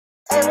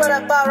Hey, what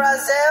up,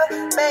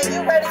 𝘀😆🖄🐄? Man,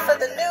 you ready for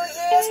the New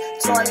Year's?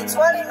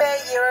 2020, man,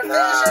 year of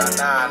vision.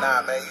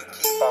 Nah, man, you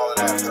keep all of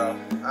that, bro.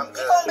 I'm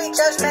good. You gon' be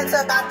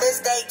judgmental about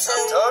this day, too.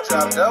 I told you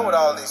I'm done with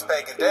all these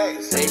pagan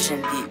days.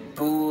 Vision be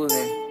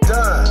bullin'.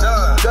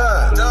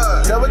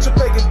 Done with your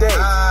pagan days.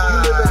 You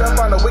living up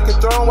on a wicked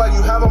throne while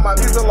you have all my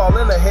people all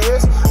in the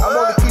heads. I'm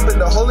only keeping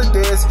the holy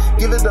days,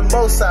 giving the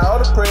Most High all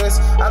the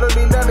praise. I don't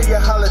need none of your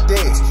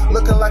holidays,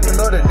 looking like an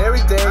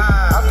ordinary day.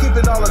 I'm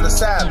keeping all of the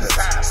Sabbaths,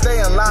 stay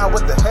in line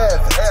with the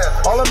heavens.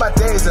 All of my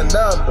days are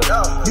numbered,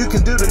 you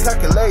can do the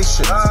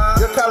calculation.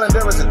 Your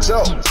calendar is a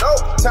joke,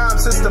 time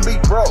system be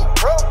broke.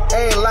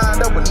 Ain't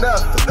lined up with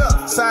nothing,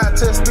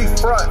 scientists be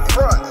front,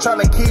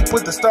 trying to keep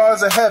with the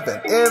stars of heaven.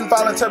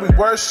 Involuntary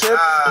worship,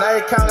 now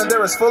your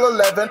calendar is full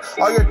 11.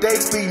 All your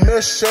dates be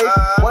misshaped.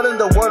 What in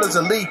the world is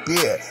a leap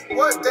year?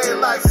 What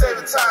daylight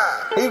saving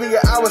time? Even your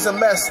hours are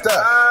messed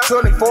up.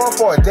 24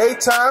 for a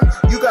daytime?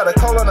 You gotta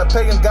call on a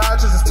pagan god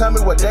just to tell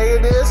me what day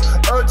it is?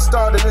 Earth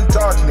started in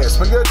darkness,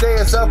 but your day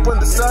is up when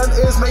the sun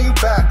is. Man, you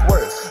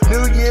backwards.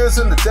 New Year's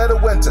in the dead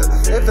of winter,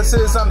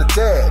 emphasis on the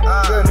dead.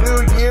 Your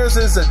New Year's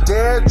is a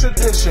dead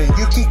tradition,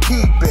 you can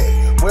keep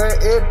it where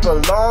it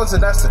belongs,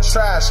 and that's the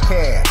trash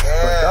can.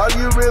 But all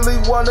you really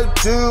wanna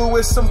do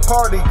is some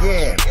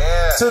partying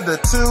to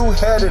the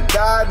two-headed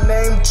god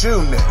named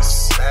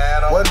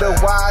𝘀𝙡𝙖𝙨. Wonder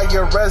why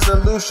your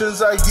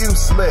resolutions are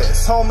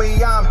useless. Homie,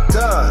 I'm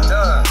done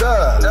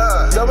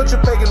with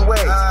your pagan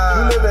ways.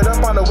 You live it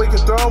up on a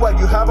wicked throne while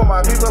you have all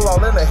my people all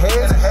in the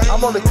heads.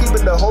 I'm only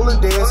keeping the holy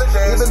days,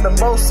 giving the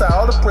Most High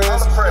all the praise.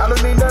 I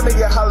don't need none of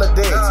your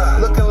holidays,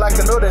 looking like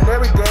an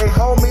ordinary day.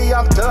 Homie,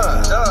 I'm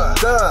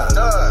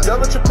done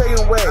with your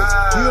pagan ways.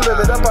 You live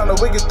it up on a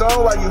wicked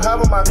throne while you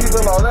have all my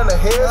people all in the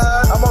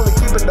heads. I'm only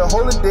keeping the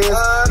holy days,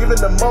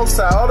 giving the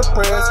Most High all the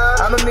praise.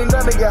 I don't need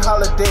none of your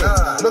holidays,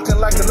 looking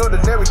like an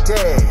ordinary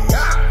day.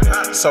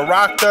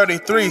 Sirach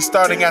 33,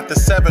 starting at the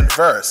 7th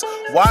verse.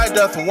 Why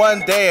doth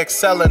one day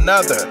excel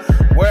another,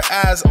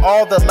 whereas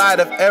all the light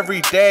of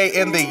every day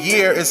in the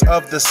year is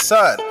of the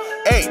sun?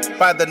 8.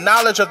 By the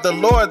knowledge of the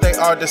Lord they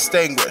are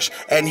distinguished,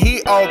 and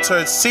he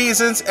altered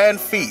seasons and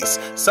feasts.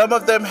 Some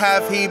of them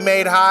have he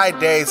made high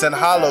days and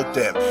hallowed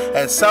them,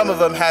 and some of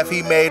them have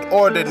he made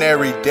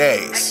ordinary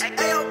days.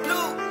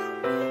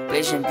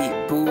 Vision be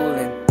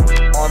bullin'.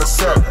 On the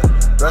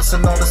 7th,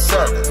 resting on the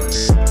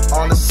 7th.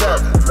 On the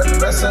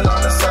 7th, resting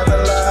on the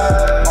 7th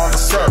line. On the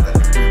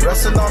 7th,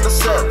 resting on the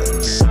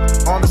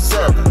 7th. On the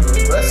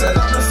 7th, resting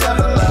on the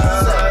 7th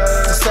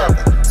line. To 7,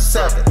 to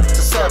 7,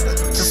 to 7,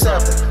 to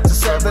 7, to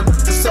 7,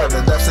 to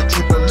 7. That's a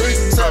jubilee.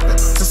 7 to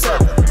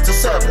 7, to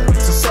 7,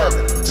 to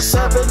 7, to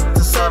 7,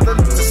 to 7,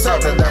 to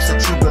 7. That's a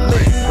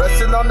jubilee.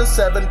 Resting on the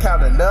 7,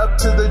 counting up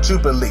to the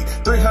jubilee.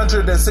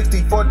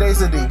 364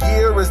 days of the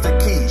year is the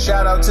key.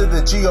 Shout out to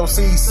the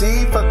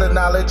𝘀𝙡𝙖𝙨 for the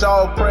knowledge.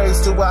 All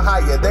praise to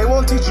Ahayah. They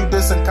won't teach you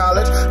this in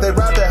college. They'd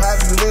rather have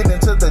you lead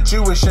into the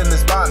Jewish in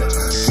this bondage,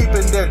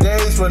 keeping their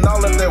days when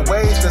all of their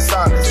ways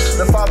dishonest.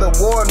 The Father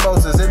warned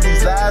Moses in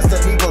these last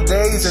and evil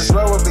days,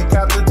 Israel would be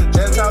captured to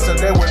Gentiles and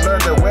they would learn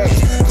their ways,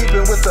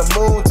 keeping with the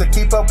moon to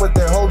keep up with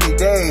their holy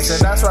days.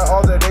 And that's why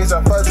all their days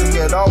are fuzzy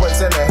and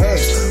always in a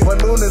haze. One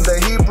moon in the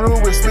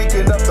Hebrew is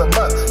speaking of the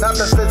month, not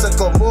the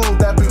physical moon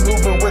that be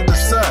moving with the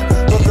sun.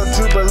 Book of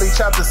Jubilee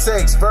chapter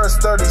 6 verse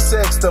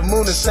 36. The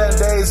moon is 10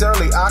 days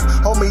early.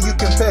 Homie, you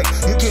can pick.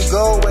 You can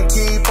go and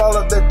keep all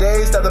of the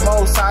days that the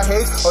Most High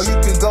hates, or you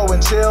can go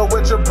and chill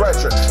with your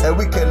brethren, and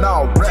we can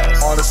all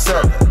rest on the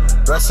 7th,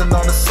 resting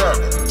on the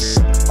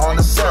 7th. On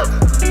the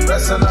 7th,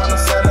 resting on the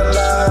 7th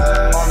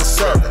line. On the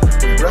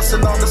 7th,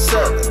 resting on the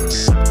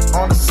 7th.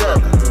 On the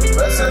 7th,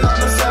 resting on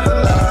the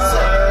 7th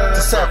line.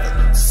 To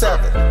 7, to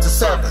 7, to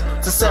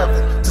 7, to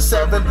 7, to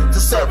 7, to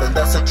 7.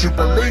 That's a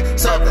jubilee.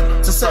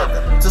 7 to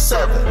 7, to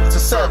 7, to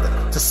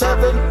 7, to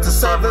 7, to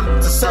 7,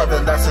 to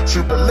 7. That's a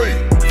jubilee.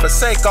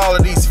 Forsake all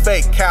of these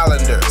fake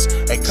calendars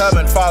and come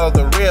and follow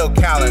the real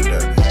calendar,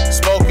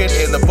 spoken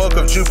in the book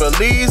of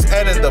Jubilees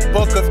and in the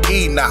book of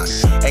Enoch.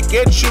 And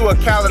get you a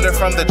calendar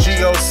from the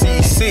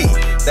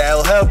𝘀𝙧𝙖𝙨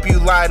that'll help you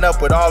line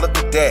up with all of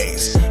the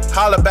days.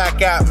 Holler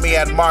back at me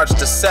at March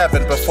the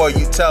 7th before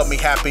you tell me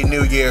Happy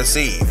New Year's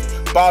Eve.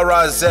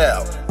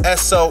 𝘀😆🖄🐄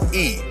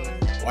 SOE.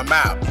 I'm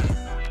out.